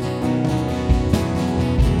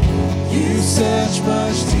 You search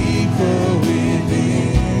much deeper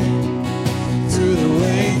within, through the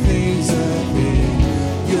way things have been.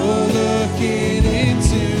 You're looking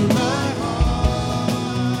into my heart.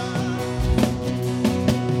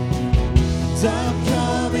 I'm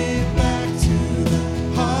coming back to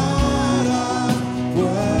the heart of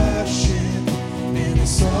worship, and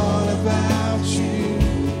it's all about you.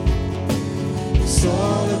 It's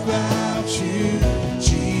all about you,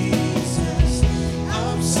 Jesus.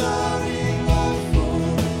 I'm sorry, Lord, for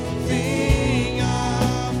the thing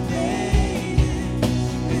I've made,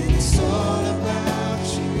 and it's all about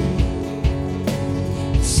you.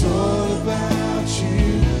 It's all about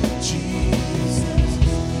you,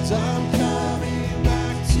 Jesus. I'm coming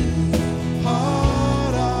back to the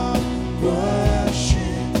heart of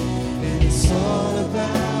worship, and it's all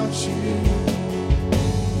about you.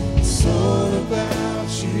 It's all about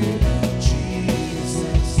you,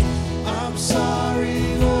 Jesus. I'm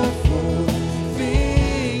sorry, Lord, for the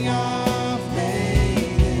thing I've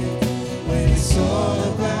made, when it's all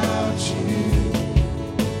about you.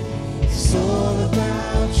 It's all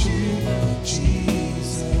about you,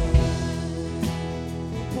 Jesus.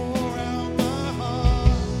 Pour out my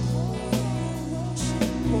heart.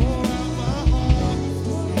 Pour out my heart.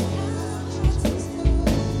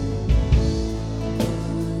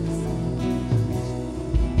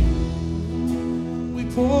 We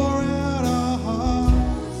pour out our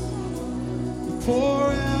hearts. We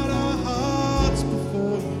pour out our hearts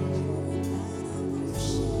before you.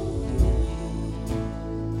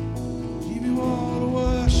 Give you all the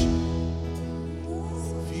worship.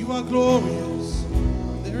 For you are glorious.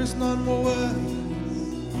 There is none more worthy.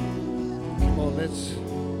 Come on, let's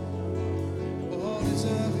All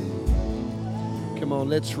deserving. Come on,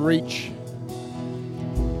 let's reach.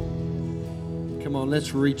 Come on,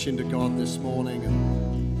 let's reach into God this morning.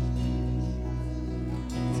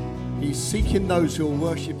 And He's seeking those who will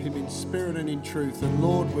worship Him in spirit and in truth. And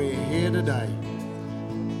Lord, we're here today.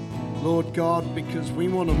 Lord God, because we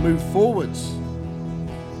want to move forwards.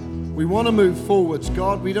 We want to move forwards,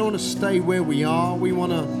 God. We don't want to stay where we are. We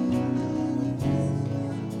want to,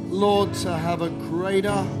 Lord, to have a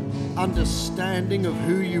greater understanding of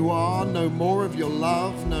who you are, know more of your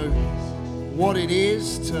love, know what it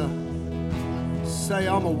is to say,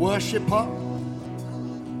 I'm a worshiper.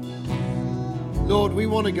 Lord, we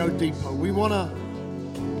want to go deeper. We want to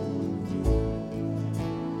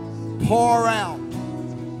pour out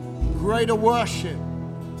greater worship,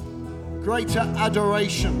 greater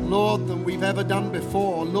adoration, Lord, than we've ever done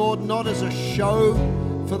before. Lord, not as a show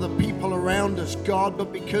for the people around us, God,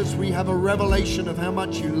 but because we have a revelation of how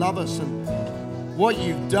much you love us and what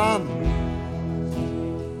you've done,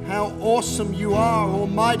 how awesome you are,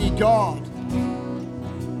 Almighty God.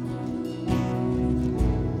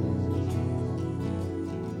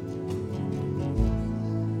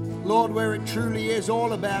 Lord, where it truly is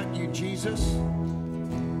all about you, Jesus.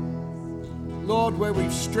 Lord, where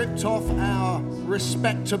we've stripped off our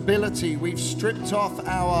respectability, we've stripped off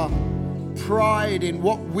our pride in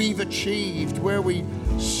what we've achieved, where we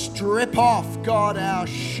strip off, God, our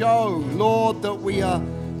show, Lord, that we are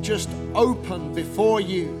just open before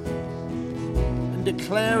you and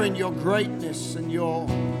declaring your greatness and your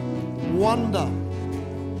wonder.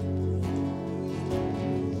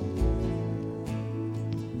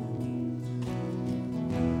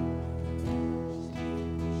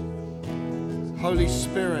 Holy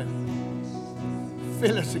Spirit,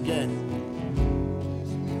 fill us again.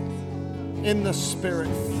 In the Spirit,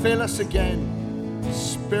 fill us again,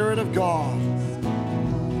 Spirit of God,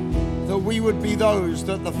 that we would be those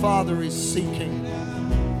that the Father is seeking.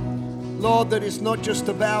 Lord, that it's not just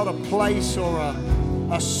about a place or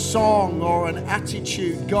a song or an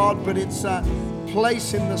attitude, God, but it's a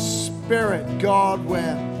place in the Spirit, God,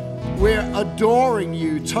 where we're adoring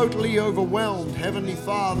you, totally overwhelmed, Heavenly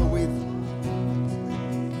Father, with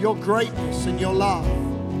your greatness and your love,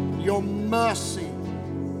 your mercy.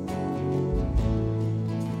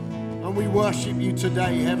 And we worship you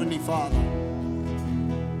today, Heavenly Father.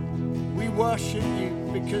 We worship you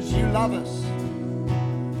because you love us,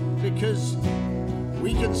 because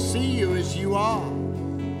we can see you as you are.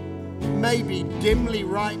 Maybe dimly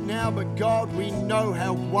right now, but God, we know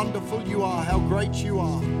how wonderful you are, how great you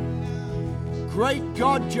are. Great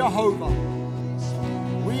God Jehovah,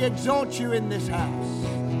 we exalt you in this house.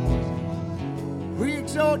 We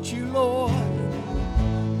exalt you, Lord.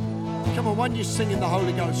 Come on, why don't you sing in the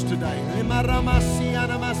Holy Ghost today? We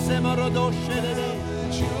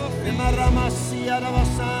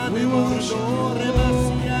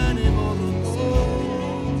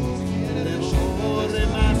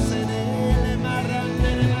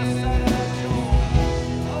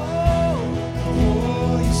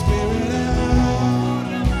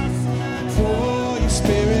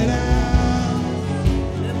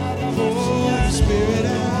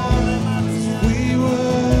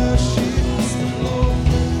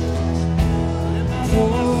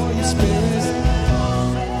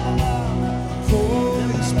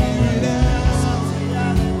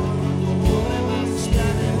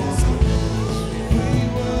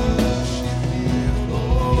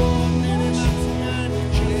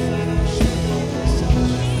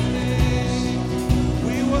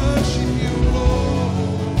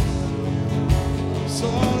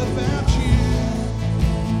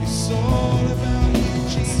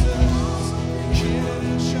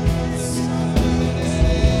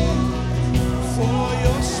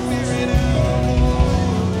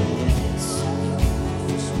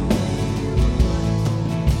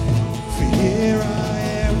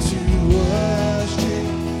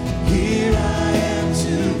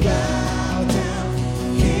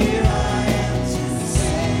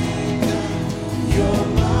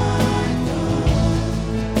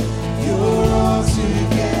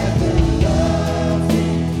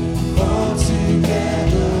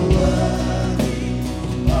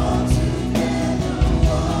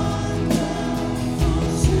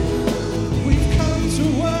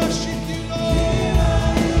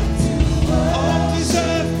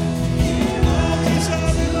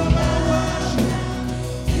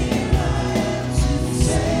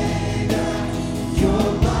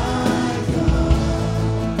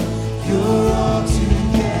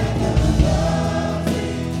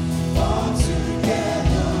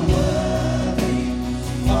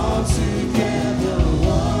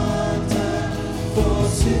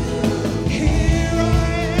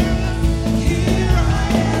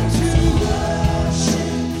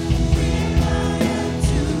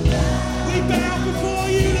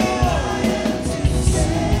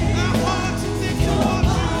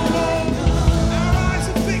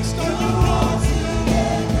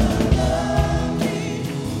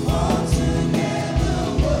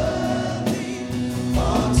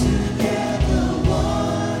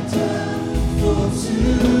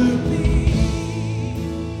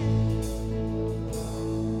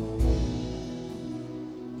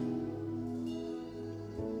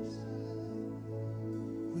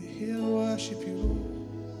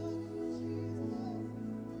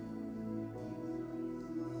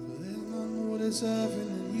deserving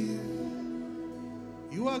than you.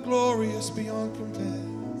 You are glorious beyond compare.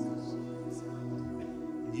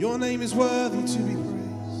 Your name is worthy to be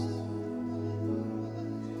praised.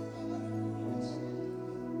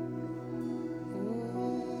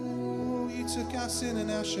 Oh, you took our sin and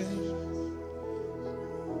our shame.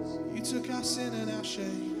 You took our sin and our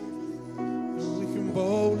shame. And we can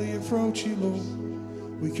boldly approach you,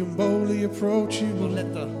 Lord. We can boldly approach you, Lord.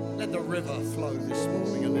 Let the river flow this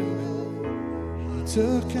morning a little bit. You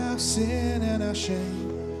took our sin and our shame.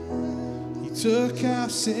 You took our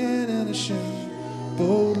sin and our shame.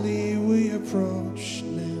 Boldly we approach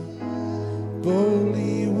now.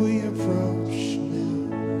 Boldly we approach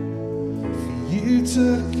now. For you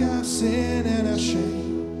took our sin and our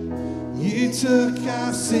shame. You took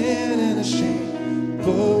our sin and our shame.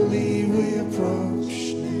 Boldly we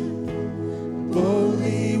approach now.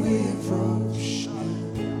 boldly we approach now.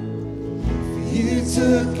 You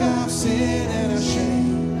took our sin and our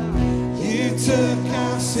shame. You took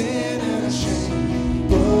our sin and our shame.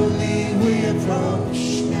 Boldly we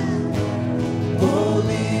approach now.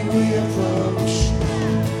 Boldly we approach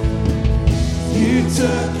now. You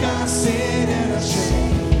took our sin and our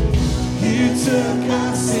shame. You took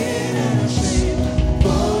our sin and our shame.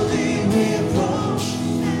 Boldly we approach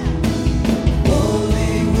now.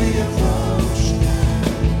 Boldly we approach now.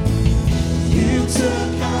 You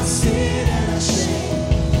took our sin and our shame.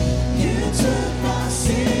 You took our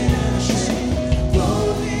sin and our shame.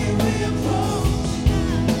 Boldly we approach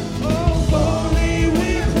now. Oh, boldly we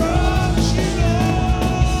approach you,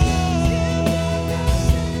 Lord.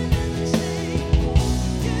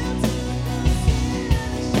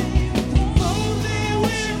 Boldly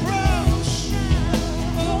we approach.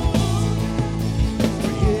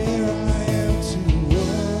 Here I am to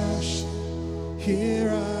worship. Here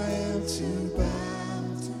I am to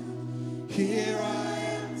bow down. Here I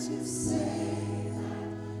am to say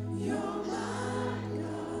that you're my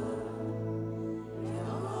God.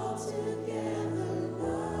 You're altogether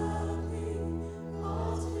lovely,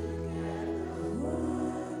 altogether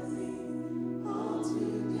worthy,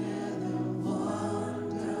 altogether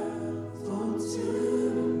wonderful to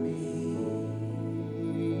me.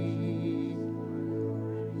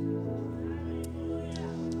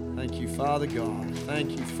 Thank you, Father God.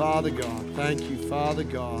 Thank you, Father God. Thank you, Father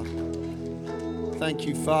God. Thank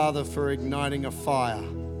you, Father, for igniting a fire,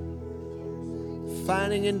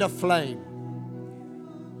 fanning into flame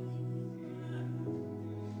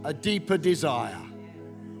a deeper desire,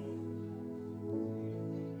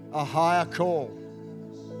 a higher call,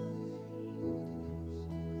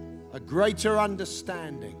 a greater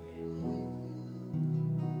understanding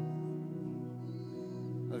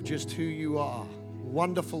of just who you are.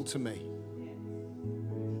 Wonderful to me,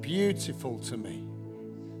 beautiful to me,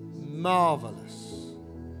 marvelous,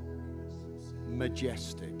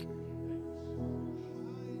 majestic.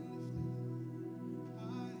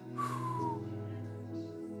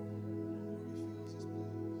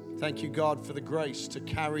 Thank you, God, for the grace to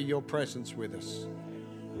carry your presence with us.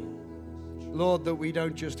 Lord, that we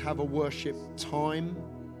don't just have a worship time,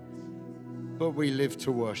 but we live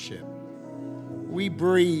to worship. We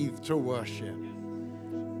breathe to worship.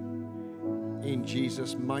 In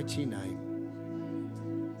Jesus' mighty name.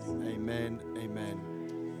 Amen, amen,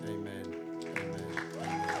 amen, amen.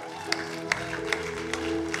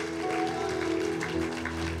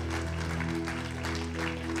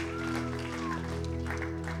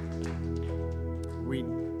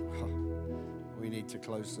 We need to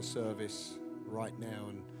close the service right now,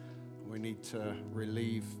 and we need to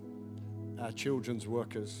relieve our children's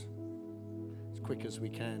workers as quick as we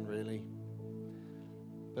can, really.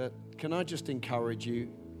 But can I just encourage you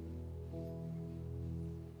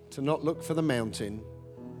to not look for the mountain,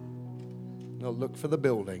 not look for the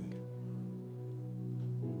building,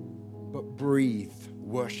 but breathe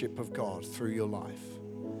worship of God through your life.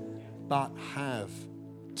 But have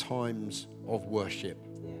times of worship.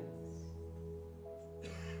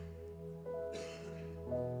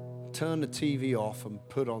 Turn the TV off and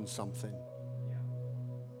put on something.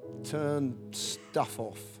 Turn stuff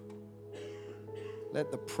off. Let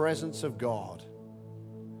the presence of God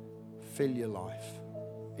fill your life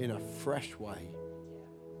in a fresh way.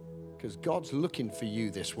 Because God's looking for you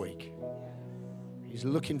this week. He's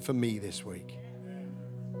looking for me this week.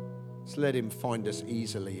 Let's let him find us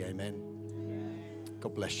easily. Amen.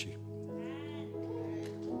 God bless you.